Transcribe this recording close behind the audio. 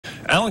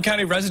Allen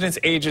County residents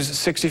ages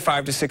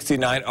 65 to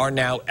 69 are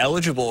now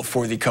eligible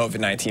for the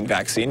COVID-19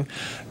 vaccine.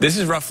 This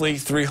is roughly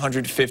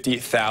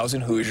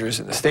 350,000 Hoosiers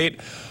in the state,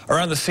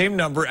 around the same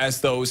number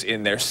as those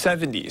in their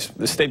 70s.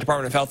 The State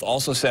Department of Health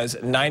also says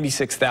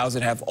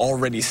 96,000 have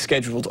already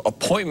scheduled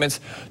appointments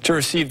to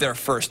receive their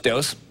first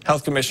dose.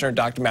 Health Commissioner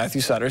Dr.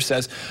 Matthew Sutter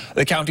says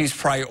the county's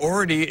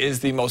priority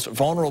is the most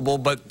vulnerable,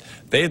 but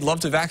they'd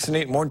love to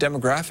vaccinate more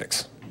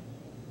demographics.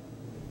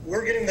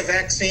 We're getting the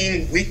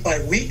vaccine week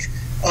by week.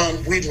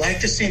 We'd like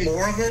to see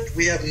more of it.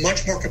 We have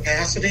much more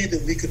capacity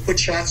that we could put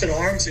shots in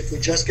arms if we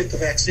just get the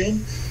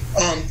vaccine.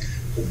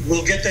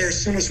 We'll get there as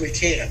soon as we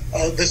can.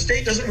 The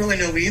state doesn't really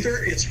know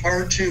either. It's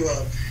hard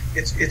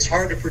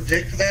to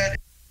predict that.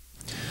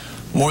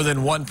 More than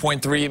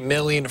 1.3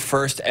 million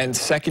first and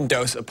second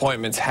dose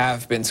appointments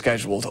have been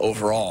scheduled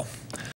overall.